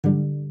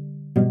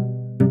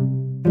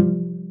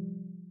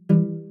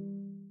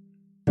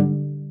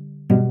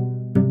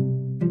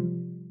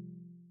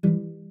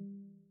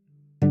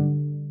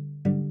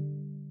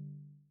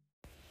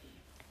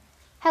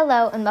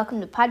Hello and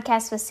welcome to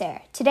Podcast with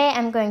Sarah. Today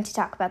I'm going to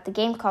talk about the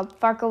game called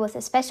Farkle with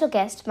a special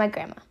guest, my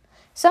grandma.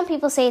 Some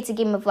people say it's a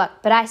game of luck,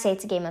 but I say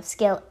it's a game of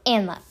skill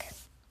and luck.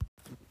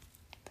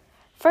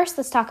 First,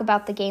 let's talk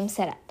about the game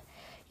setup.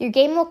 Your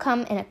game will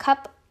come in a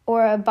cup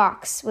or a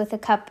box with a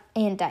cup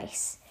and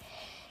dice.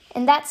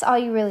 And that's all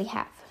you really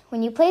have.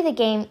 When you play the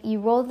game, you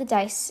roll the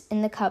dice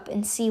in the cup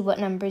and see what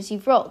numbers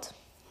you've rolled.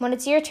 When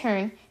it's your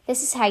turn,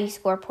 this is how you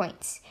score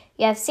points.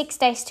 You have 6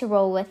 dice to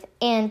roll with,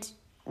 and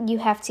you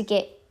have to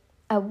get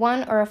a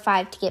 1 or a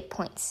 5 to get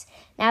points.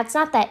 Now, it's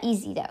not that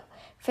easy, though.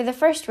 For the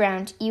first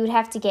round, you would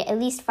have to get at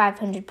least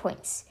 500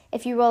 points.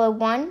 If you roll a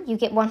 1, you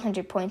get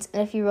 100 points,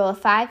 and if you roll a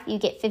 5, you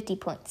get 50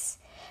 points.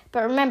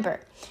 But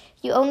remember,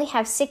 you only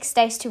have 6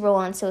 dice to roll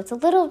on, so it's a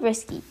little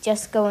risky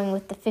just going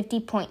with the 50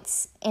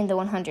 points and the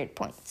 100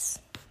 points.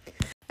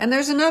 And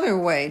there's another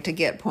way to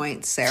get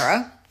points,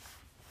 Sarah.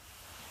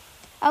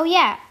 Oh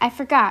yeah, I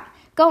forgot.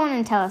 Go on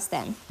and tell us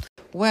then.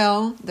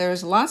 Well,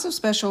 there's lots of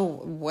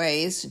special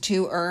ways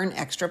to earn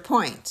extra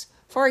points.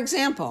 For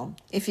example,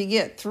 if you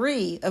get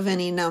 3 of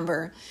any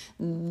number,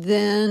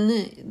 then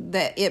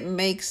it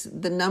makes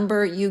the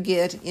number you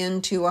get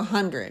into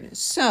 100.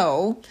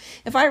 So,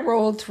 if I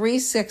rolled 3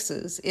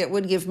 6s, it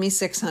would give me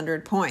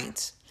 600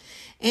 points.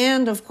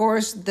 And, of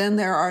course, then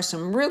there are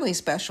some really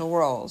special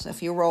rolls.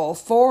 If you roll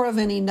 4 of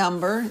any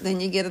number, then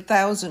you get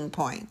 1,000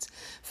 points.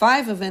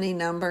 5 of any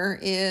number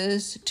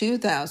is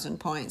 2,000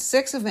 points.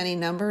 6 of any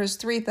number is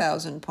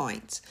 3,000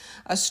 points.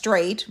 A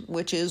straight,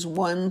 which is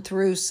 1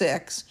 through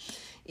 6,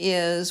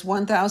 is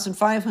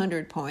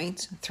 1,500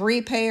 points.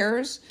 3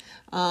 pairs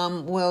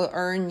will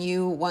earn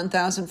you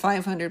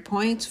 1,500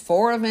 points.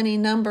 4 of any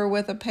number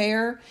with a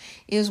pair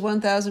is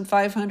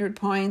 1,500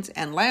 points.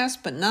 And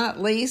last but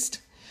not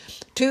least,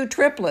 2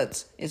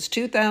 triplets is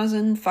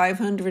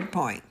 2,500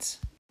 points.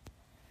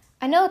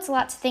 I know it's a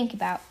lot to think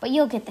about, but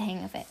you'll get the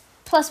hang of it.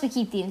 Plus, we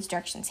keep the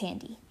instructions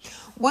handy.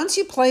 Once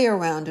you play a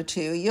round or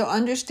two, you'll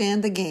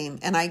understand the game,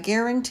 and I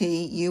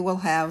guarantee you will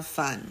have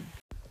fun.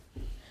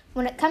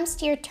 When it comes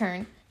to your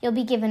turn, you'll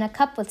be given a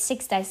cup with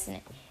 6 dice in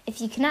it.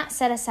 If you cannot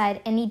set aside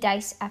any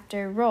dice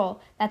after a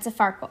roll, that's a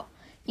Farkle.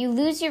 You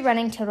lose your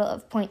running total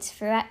of points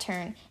for that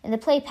turn, and the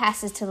play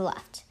passes to the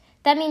left.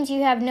 That means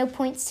you have no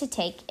points to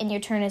take, and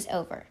your turn is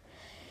over.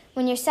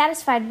 When you're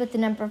satisfied with the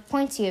number of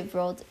points you have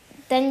rolled,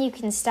 then you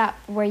can stop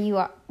where you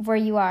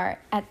are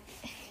at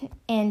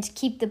and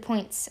keep the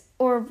points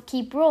or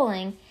keep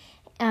rolling,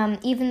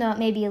 even though it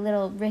may be a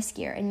little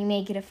riskier and you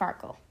may get a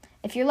Farkle.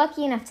 If you're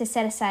lucky enough to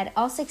set aside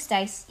all 6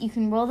 dice, you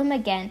can roll them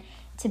again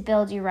to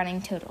build your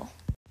running total.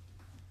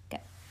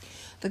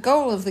 The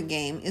goal of the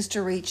game is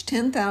to reach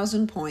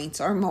 10,000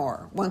 points or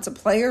more. Once a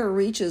player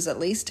reaches at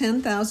least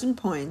 10,000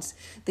 points,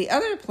 the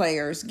other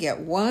players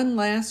get one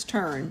last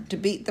turn to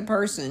beat the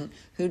person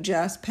who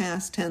just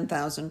passed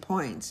 10,000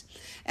 points.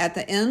 At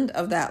the end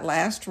of that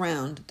last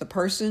round, the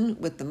person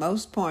with the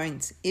most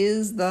points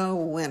is the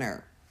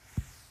winner.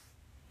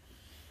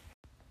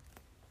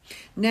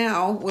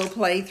 Now we'll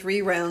play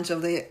 3 rounds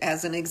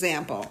as an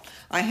example.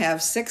 I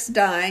have 6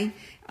 die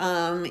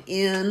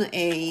in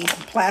a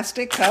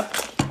plastic cup.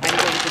 I'm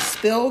going to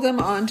spill them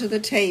onto the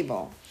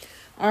table.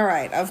 All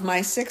right, of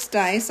my 6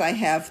 dice, I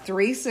have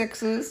 3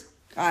 6s,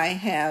 I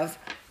have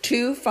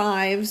 2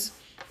 5s,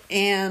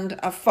 and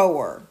a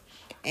 4.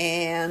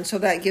 And so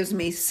that gives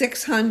me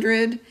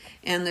 600,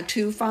 and the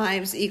 2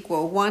 5s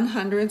equal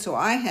 100, so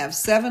I have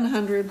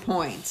 700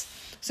 points.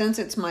 Since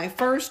it's my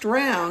first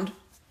round,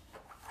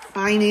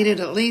 I needed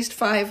at least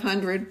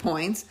 500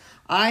 points.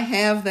 I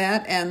have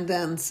that and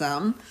then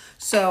some,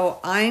 so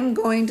I'm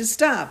going to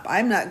stop.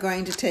 I'm not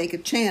going to take a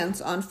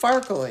chance on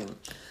Farkling.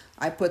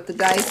 I put the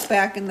dice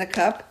back in the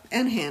cup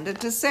and hand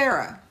it to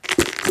Sarah.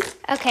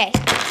 Okay,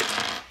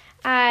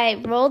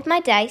 I rolled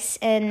my dice,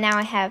 and now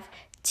I have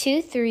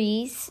 2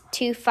 3s,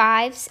 2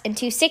 5s, and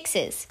 2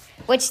 6s,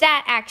 which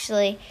that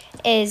actually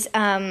is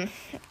 3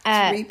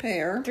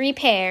 pair. 3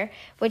 pair,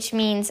 which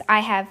means I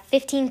have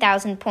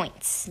 15,000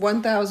 points.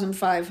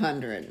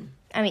 1,500.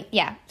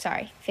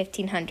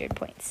 1,500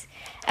 points.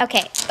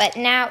 Okay, but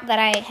now that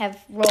I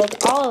have rolled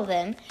all of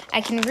them,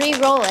 I can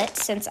re-roll it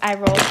since I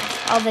rolled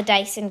all the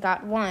dice and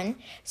got 1.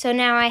 So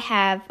now I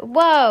have,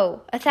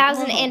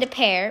 1,000 and a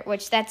pair,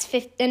 which that's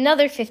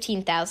another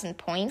 15,000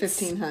 points.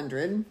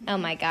 1,500. Oh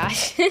my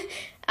gosh.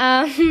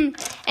 And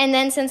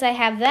then since I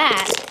have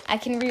that, I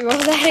can re-roll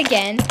that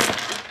again.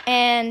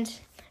 And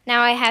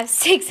now I have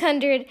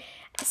 700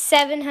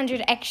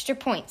 extra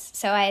points.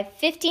 So I have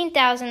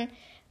 1,500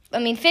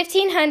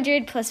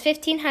 plus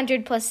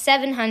 1,500 plus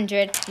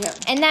 700. Yep.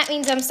 And that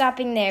means I'm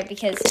stopping there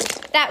because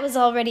that was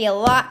already a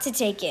lot to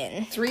take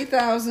in.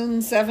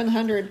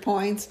 3,700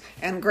 points,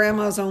 and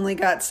Grandma's only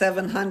got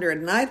 700,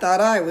 and I thought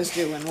I was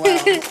doing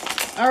well.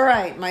 All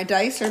right, my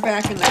dice are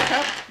back in the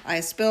cup.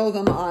 I spilled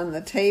them on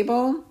the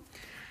table.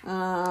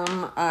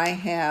 I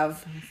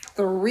have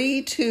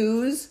 3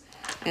 2s,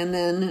 and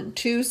then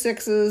 2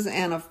 6s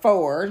and a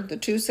 4. The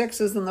 2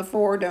 6s and the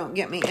 4 don't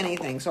get me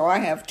anything, so I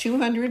have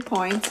 200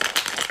 points.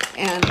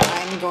 And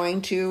I'm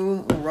going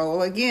to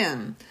roll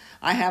again.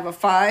 I have a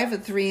 5, a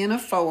 3, and a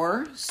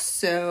 4,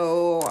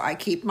 so I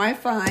keep my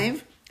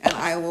 5, and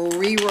I will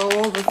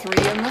re-roll the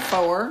 3 and the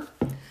 4.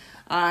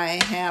 I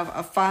have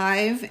a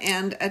 5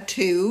 and a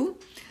 2.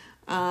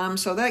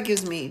 So that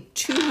gives me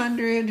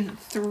 200,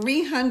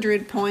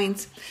 300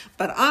 points,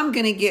 but I'm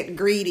going to get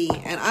greedy,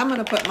 and I'm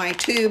going to put my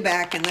 2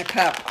 back in the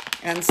cup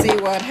and see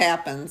what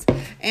happens.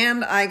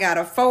 And I got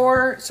a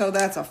 4, so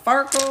that's a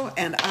Farkle,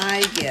 and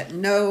I get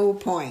no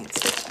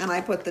points. And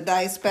I put the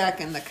dice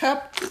back in the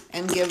cup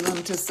and give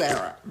them to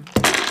Sarah.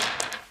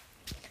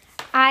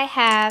 I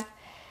have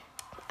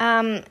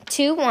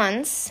 2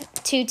 1s,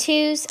 2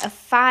 2s, a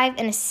 5,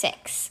 and a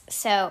 6.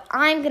 So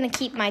I'm going to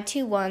keep my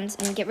 2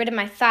 1s and get rid of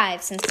my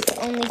 5 since it's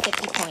only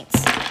 50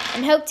 points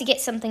and hope to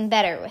get something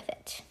better with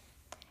it.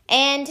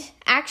 And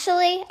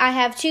actually, I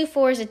have 2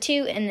 4s, a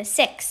 2, and a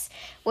 6,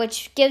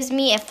 which gives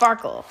me a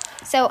Farkle.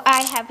 So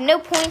I have no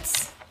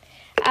points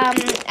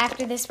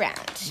after this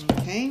round.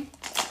 Okay.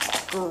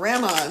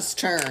 Grandma's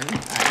turn.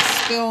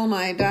 I spill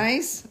my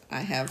dice.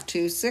 I have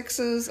 2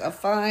 6s, a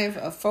 5,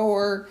 a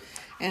 4,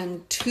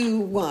 and 2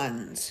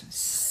 1s.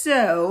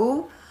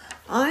 So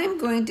I'm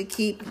going to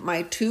keep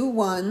my 2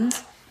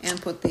 1s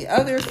and put the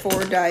other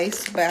 4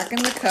 dice back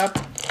in the cup,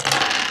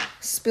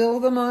 spill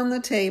them on the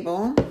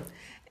table,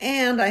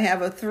 and I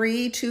have a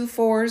 3, 2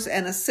 4s,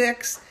 and a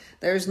 6.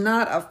 There's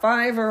not a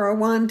 5 or a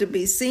 1 to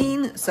be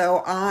seen,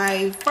 so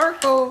I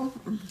Farkle.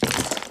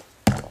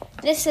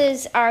 This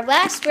is our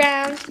last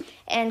round,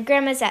 and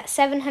Grandma's at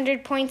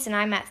 700 points, and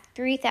I'm at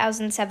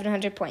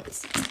 3,700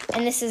 points.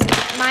 And this is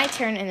my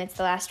turn, and it's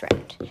the last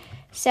round.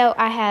 So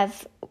I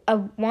have a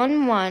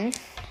 1 1,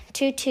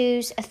 2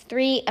 2s, a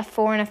 3, a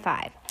 4, and a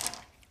 5.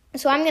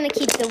 So I'm going to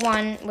keep the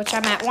 1, which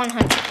I'm at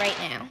 100 right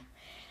now.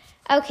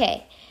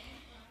 Okay,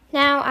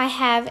 now I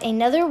have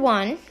another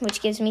 1,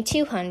 which gives me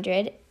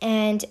 200,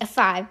 and a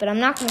 5, but I'm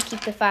not going to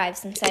keep the 5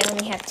 since I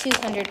only have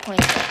 200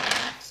 points right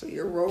now. So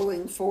you're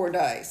rolling 4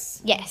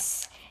 dice.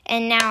 Yes,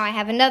 and now I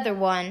have another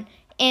 1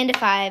 and a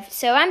 5,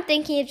 so I'm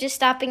thinking of just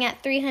stopping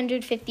at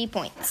 350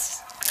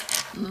 points.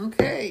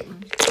 Okay.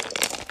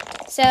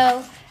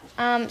 So,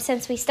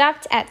 since we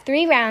stopped at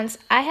 3 rounds,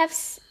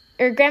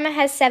 Grandma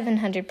has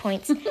 700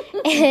 points,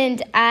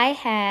 and I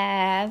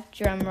have,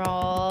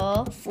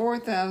 drumroll,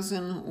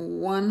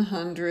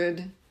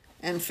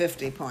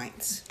 4,150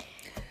 points.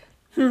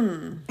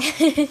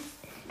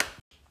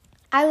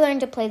 I learned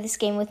to play this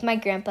game with my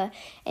grandpa,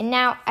 and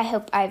now I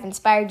hope I've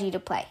inspired you to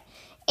play.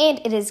 And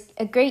it is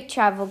a great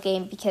travel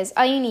game because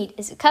all you need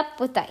is a cup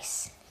with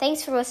dice.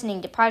 Thanks for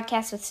listening to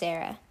Podcast with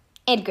Sarah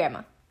and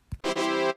Grandma.